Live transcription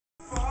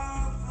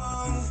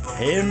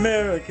Hey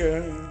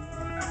America,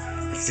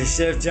 it's the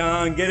Chef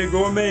John Ghetto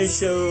Gourmet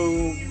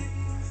Show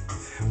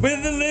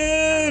with a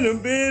little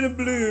bit of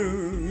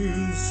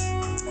blues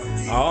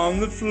on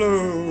the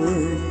floor.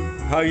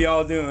 How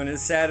y'all doing?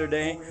 It's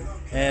Saturday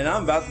and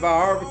I'm about to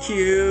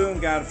barbecue.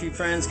 Got a few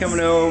friends coming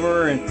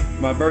over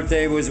and my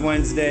birthday was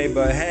Wednesday,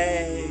 but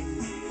hey,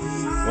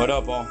 what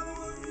up all?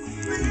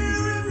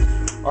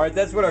 Alright,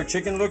 that's what our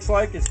chicken looks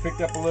like. It's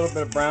picked up a little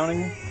bit of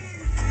browning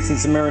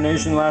since the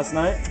marination last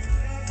night.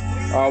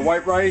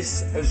 White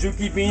rice,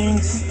 azuki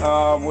beans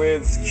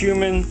with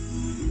cumin,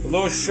 a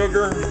little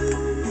sugar,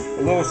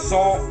 a little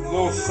salt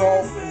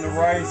in the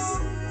rice.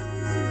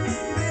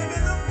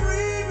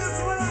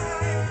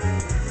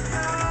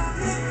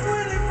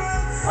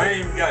 I ain't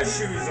even got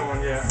shoes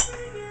on yet.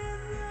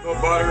 A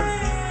little butter.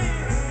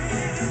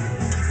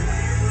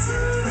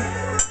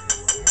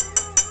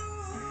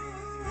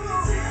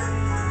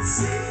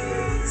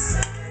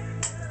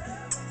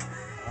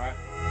 Alright.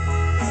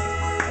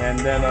 And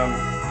then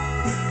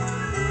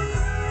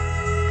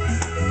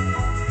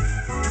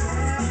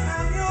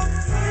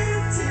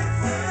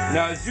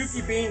now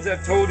azuki beans,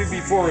 I've told you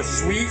before, are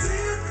sweet,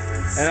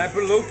 and I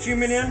put a little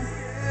cumin in,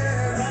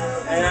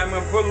 and I'm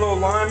going to put a little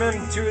lime in,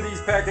 2 of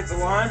these packets of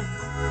lime,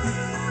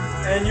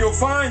 and you'll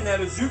find that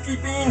azuki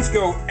beans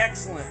go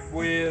excellent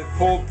with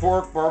pulled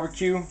pork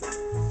barbecue.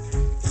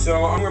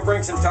 So I'm going to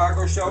bring some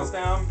taco shells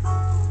down,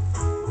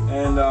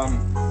 and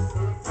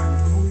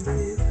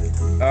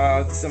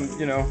some,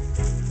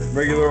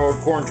 regular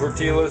old corn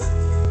tortillas.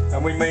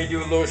 And we may do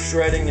a little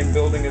shredding and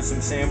building of some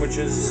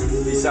sandwiches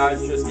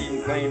besides just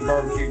eating plain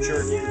barbecue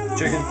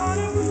chicken.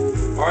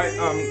 Alright,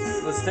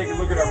 let's take a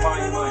look at our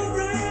Mahi.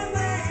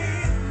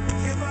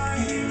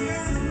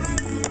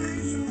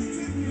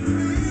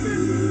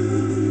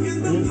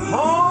 In the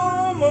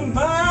palm of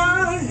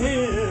my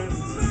hand,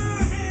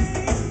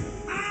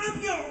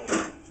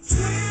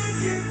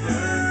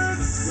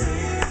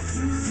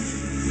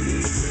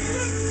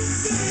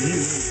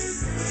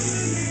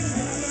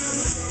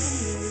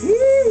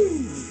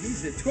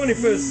 the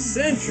 21st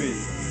century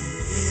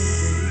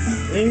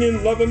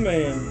Indian lover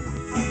man.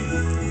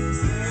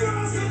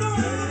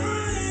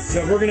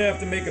 So we're gonna have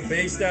to make a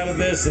baste out of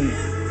this and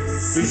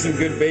do some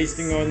good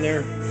basting on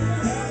there.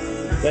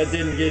 That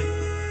didn't get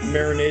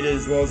marinated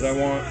as well as I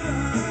want.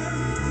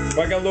 If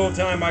I got a little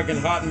time, I can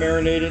hot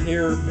marinate it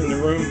here in the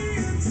room,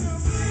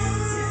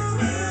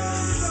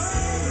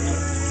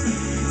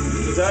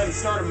 because I haven't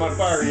started my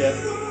fire yet.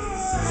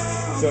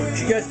 So did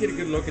you guys get a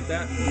good look at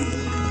that?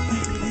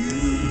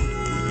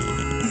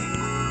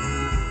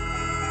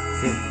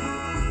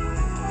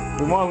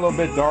 We want a little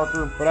bit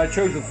darker, but I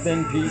chose a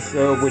thin piece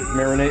with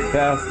marinate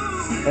fast.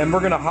 And we're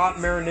going to hot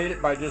marinate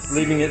it by just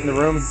leaving it in the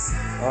room.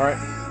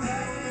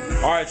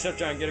 Alright, Chef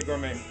John, Ghetto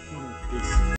Gourmet. Peace.